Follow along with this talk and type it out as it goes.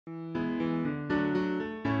Today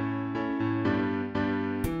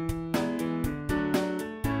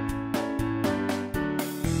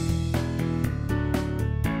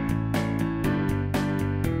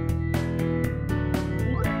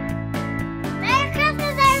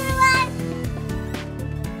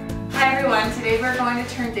we're going to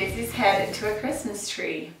turn Daisy's head into a Christmas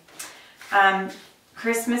tree.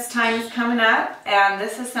 Christmas time is coming up, and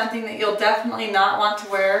this is something that you'll definitely not want to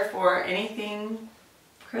wear for anything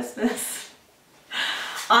Christmas.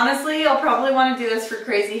 Honestly, you'll probably want to do this for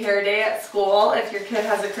crazy hair day at school if your kid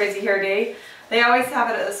has a crazy hair day. They always have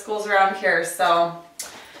it at the schools around here, so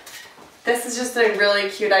this is just a really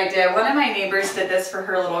cute idea. One of my neighbors did this for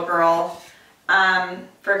her little girl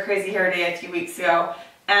for a crazy hair day a few weeks ago.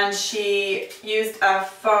 And she used a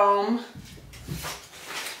foam,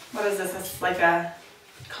 what is this? It's like a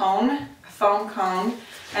cone, a foam cone,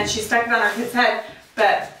 and she stuck it on her kid's head.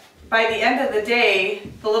 But by the end of the day,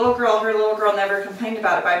 her little girl never complained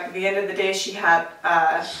about it. By the end of the day, she had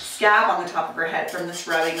a scab on the top of her head from this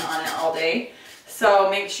rubbing on it all day. So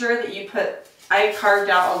make sure that you I carved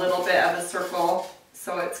out a little bit of a circle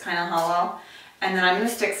so it's kind of hollow. And then I'm going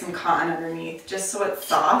to stick some cotton underneath just so it's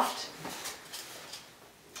soft.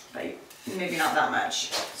 But maybe not that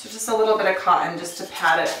much. So just a little bit of cotton just to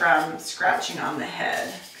pad it from scratching on the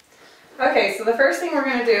head. Okay, so the first thing we're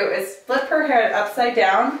going to do is flip her head upside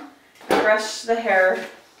down and brush the hair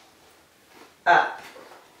up.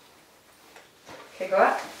 Okay, go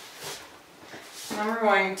up. And then we're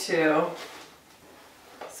going to,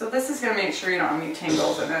 so this is going to make sure you don't have any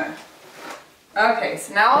tangles in it. Okay,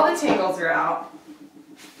 so now all the tangles are out.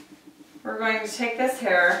 We're going to take this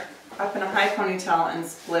hair up in a high ponytail and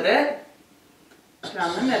split it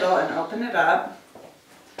down the middle and open it up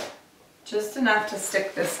just enough to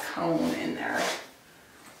stick this cone in there.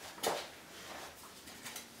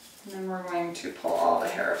 And then we're going to pull all the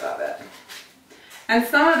hair above it. And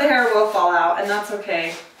some of the hair will fall out, and that's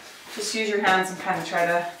okay. Just use your hands and kind of try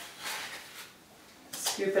to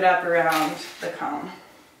scoop it up around the cone.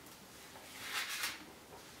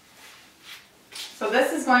 So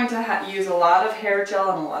this is going to use a lot of hair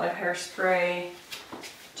gel and a lot of hairspray.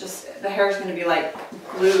 Just the hair is going to be like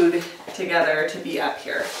glued together to be up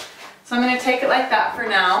here. So I'm going to take it like that for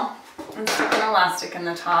now and stick an elastic in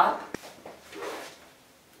the top.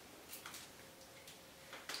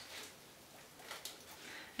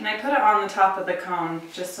 And I put it on the top of the cone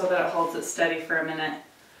just so that it holds it steady for a minute.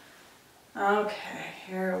 Okay,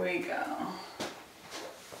 here we go.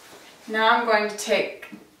 Now I'm going to take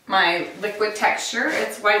my liquid texture.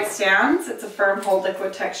 It's White Sands. It's a firm hold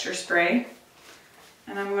liquid texture spray.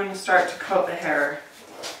 And I'm going to start to coat the hair.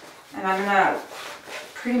 And I'm going to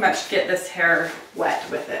pretty much get this hair wet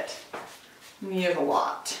with it. I'm going to use a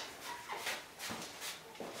lot.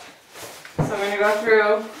 So I'm going to go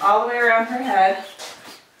through all the way around her head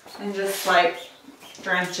and just like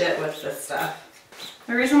drench it with this stuff.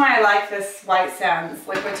 The reason why I like this White Sands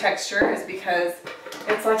liquid texture is because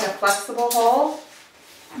it's like a flexible hold.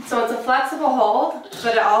 So it's a flexible hold,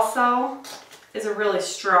 but it also is a really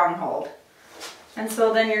strong hold. And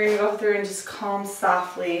so then you're going to go through and just comb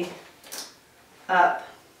softly up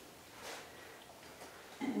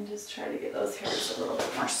and just try to get those hairs a little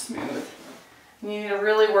bit more smooth. And you need to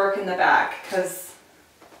really work in the back because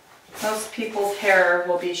most people's hair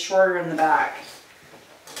will be shorter in the back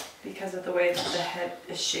because of the way that the head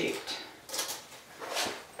is shaped.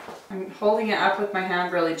 I'm holding it up with my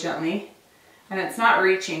hand really gently. And it's not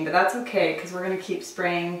reaching, but that's okay because we're going to keep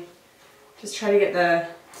spraying. Just try to get the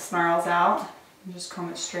snarls out and just comb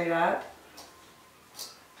it straight up.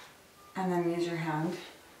 And then use your hand.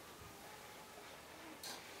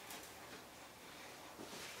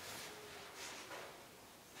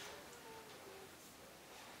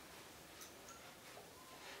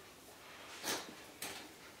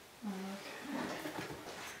 Okay.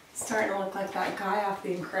 Starting to look like that guy off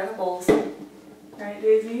The Incredibles. Right,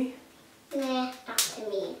 Daisy? Nah, not to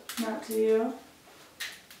me. Not to you?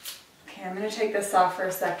 Okay, I'm going to take this off for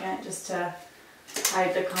a second just to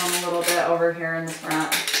hide the comb a little bit over here in the front.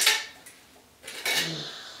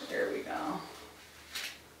 There we go.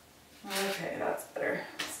 Okay, that's better.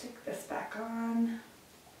 Stick this back on.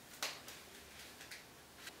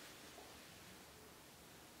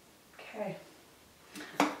 Okay.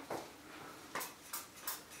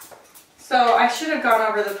 So I should have gone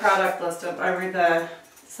over the product list the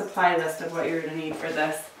supply list of what you're going to need for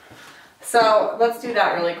this. So let's do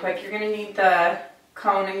that really quick. You're going to need the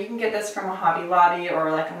cone, and you can get this from a Hobby Lobby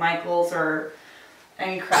or like a Michael's or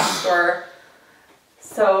any craft store.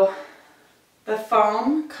 So the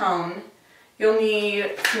foam cone, you'll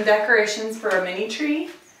need some decorations for a mini tree,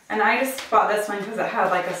 And I just bought this one because it had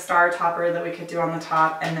like a star topper that we could do on the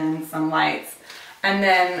top and then some lights. And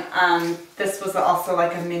then this was also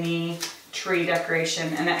like a mini tree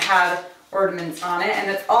decoration and it had ornaments on it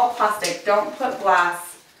and it's all plastic. Don't put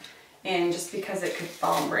glass in just because it could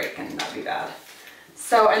fall and break and that'd be bad.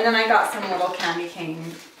 So, and then I got some little candy cane,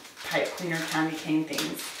 pipe cleaner candy cane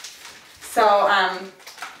things. So,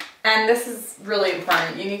 and this is really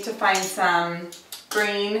important. You need to find some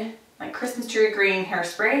green, like Christmas tree green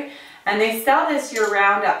hairspray. And they sell this year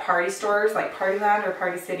round at party stores like Partyland or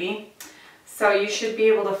Party City. So you should be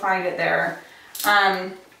able to find it there.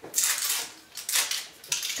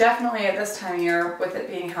 Definitely at this time of year, with it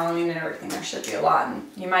being Halloween and everything, there should be a lot. And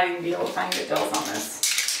you might even be able to find good deals on this.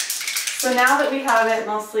 So now that we have it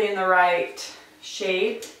mostly in the right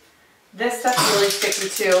shape, this stuff's really sticky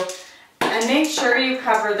too. And make sure you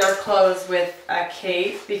cover their clothes with a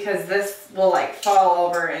cape because this will like fall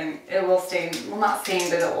over and it will stain, well not stain,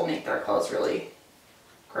 but it will make their clothes really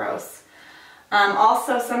gross.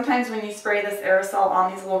 Also, sometimes when you spray this aerosol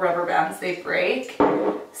on these little rubber bands, they break.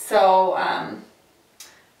 So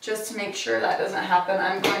just to make sure that doesn't happen,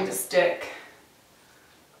 I'm going to stick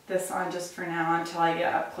this on just for now until I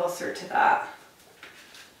get up closer to that.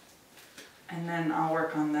 And then I'll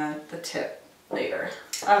work on the tip later.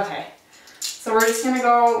 Okay. So we're just going to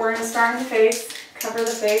go, we're going to start in the face, cover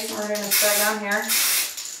the face, and we're going to start down here.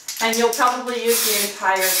 And you'll probably use the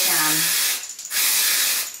entire can.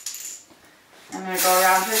 I'm going to go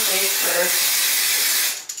around her face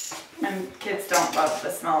first. And kids don't love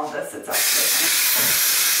the smell of this, it's actually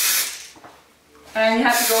nice. And you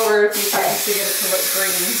have to go over a few times to get it to look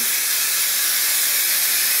green.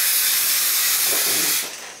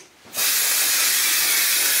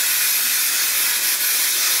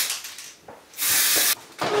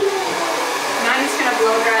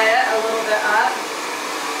 Blow dry it a little bit up.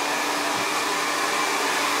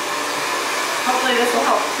 Hopefully this will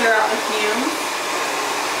help clear out the fumes.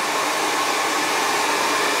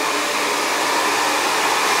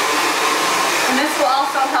 And this will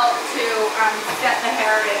also help to set the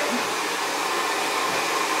hair in.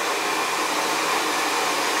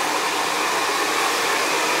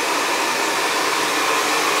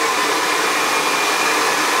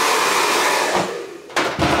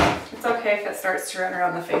 It's okay if it starts to run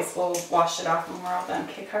around the face. We'll wash it off when we're all done.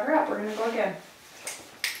 Okay, cover up. We're going to go again.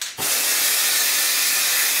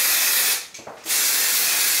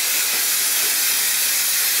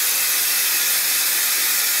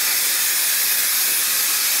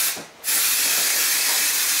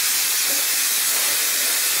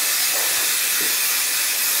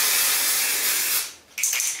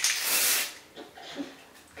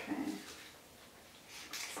 Okay.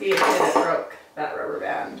 See, it did. It broke that rubber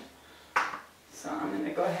band. So I'm going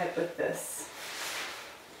to go ahead with this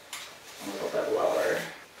a little bit lower.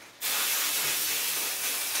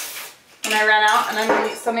 And I ran out, and I'm going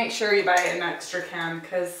to, so make sure you buy an extra can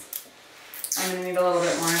because I'm going to need a little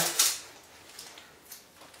bit more.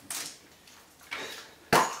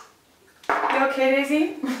 You okay,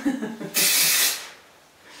 Daisy?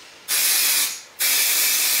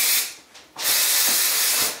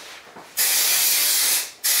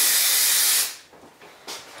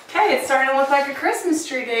 It's starting to look like a Christmas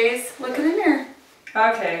tree, Days. Look in the mirror.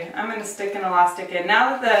 Okay, I'm going to stick an elastic in.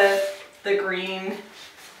 Now that the green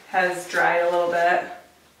has dried a little bit,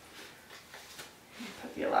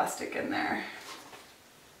 put the elastic in there.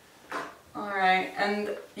 Alright,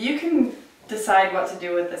 and you can decide what to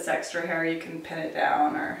do with this extra hair. You can pin it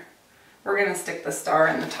down, or we're going to stick the star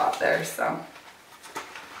in the top there. So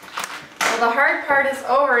the hard part is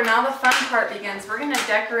over. Now the fun part begins. We're going to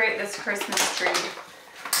decorate this Christmas tree.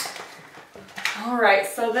 Alright,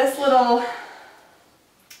 so this little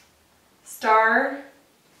star,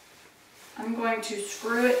 I'm going to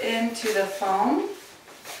screw it into the foam.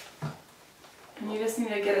 And you just need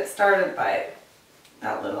to get it started by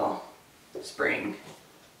that little spring.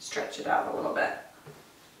 Stretch it out a little bit.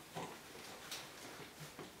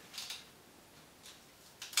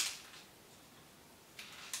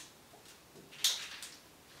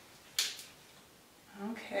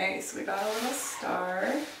 Okay, so we got a little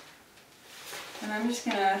star. And I'm just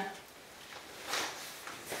going to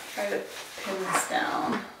try to pin this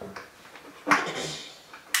down.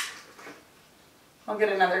 I'll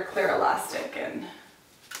get another clear elastic and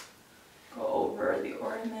go over the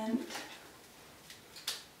ornament.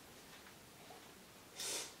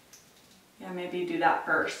 Yeah, maybe do that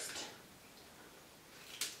first.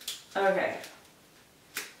 Okay.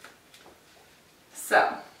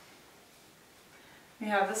 So, we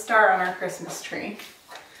have the star on our Christmas tree.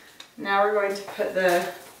 Now we're going to put the,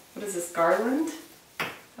 what is this, garland? Is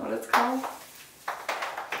that what it's called?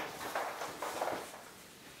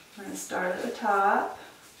 I'm going to start at the top.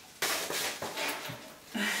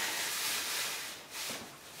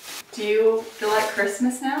 Do you feel like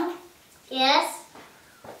Christmas now? Yes.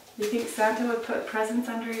 You think Santa would put presents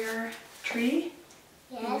under your tree?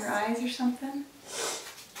 Yes. In your eyes or something?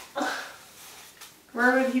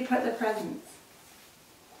 Where would he put the presents?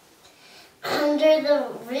 Under the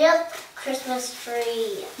real Christmas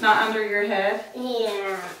tree. Not under your head?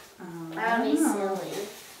 Yeah. Oh, That would be silly.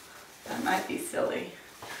 That might be silly.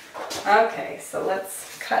 Okay, so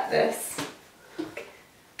let's cut this.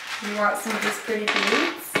 You want some of these pretty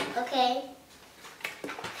beads? Okay.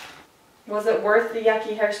 Was it worth the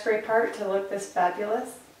yucky hairspray part to look this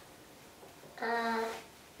fabulous?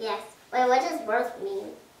 Yes. Wait, what does worth mean?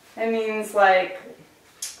 It means like,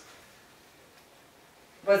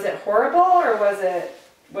 was it horrible or was it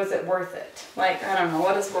worth it? Like, I don't know,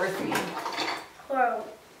 what does worth mean?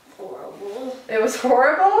 Horrible. It was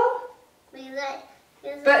horrible?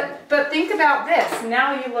 Is But think about this.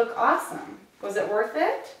 Now you look awesome. Was it worth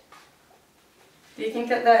it? Do you think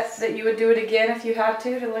that you would do it again if you had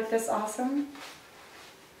to look this awesome?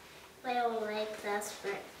 I don't like that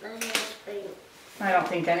hairspray. I don't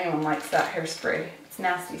think anyone likes that hairspray. It's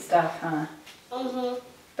nasty stuff, huh? Mm-hmm.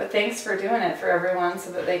 But thanks for doing it for everyone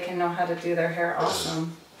so that they can know how to do their hair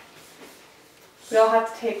awesome. We all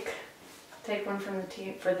have to take one from the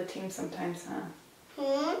team for the team sometimes,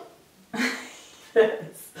 huh?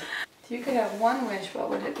 Yes. If you could have one wish, what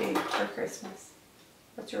would it be for Christmas?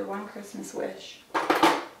 What's your one Christmas wish?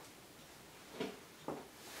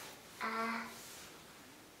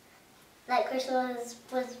 That Christmas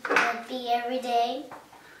would be every day.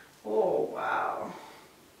 Oh, wow.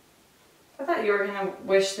 I thought you were going to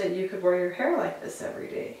wish that you could wear your hair like this every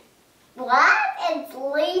day. What? And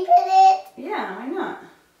sleep in it? Yeah, why not?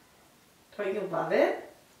 Don't you love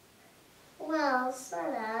it? Well,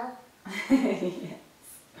 sort of. Yes.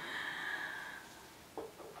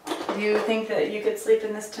 Do you think that you could sleep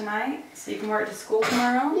in this tonight so you can wear it to school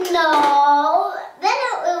tomorrow? No. Then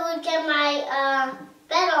it would get my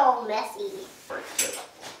bed all messy.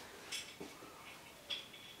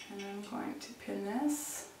 And I'm going to pin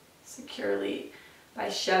this securely by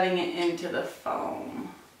shoving it into the foam.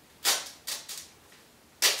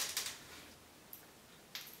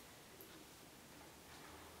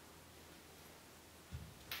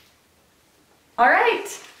 All right,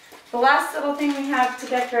 the last little thing we have to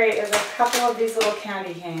decorate is a couple of these little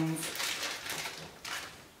candy canes.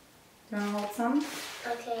 Do you want to hold some?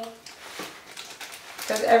 Okay.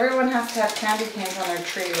 Because everyone has to have candy canes on their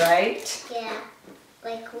tree, right? Yeah,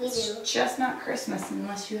 like we do. It's just not Christmas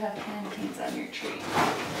unless you have candy canes on your tree.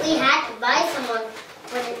 We had to buy some on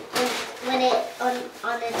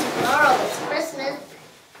it tomorrow. It's Christmas.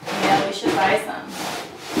 Yeah, we should buy some.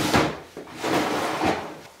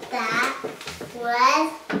 That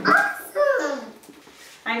was awesome.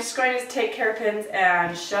 I'm just going to take hairpins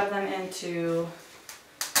and shove them into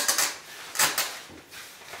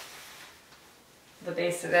the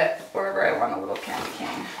base of it, wherever I want a little candy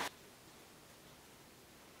cane.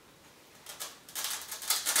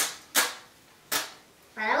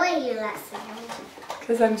 Why do you that sound?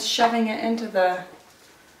 Because I'm shoving it into the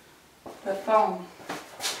foam.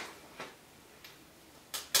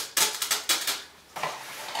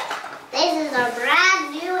 This is a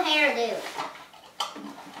brand new hairdo.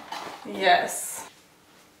 Yes.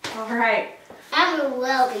 All right. I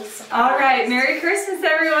will be surprised. All right. Merry Christmas,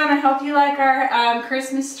 everyone. I hope you like our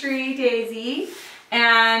Christmas tree daisy.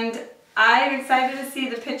 And I'm excited to see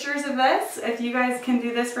the pictures of this. If you guys can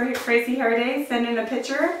do this for Crazy Hair Day, send in a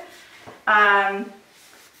picture.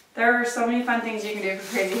 There are so many fun things you can do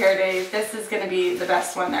for Crazy Hair Day. This is going to be the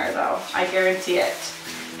best one there, though. I guarantee it.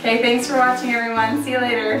 Okay, thanks for watching, everyone. See you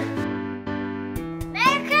later.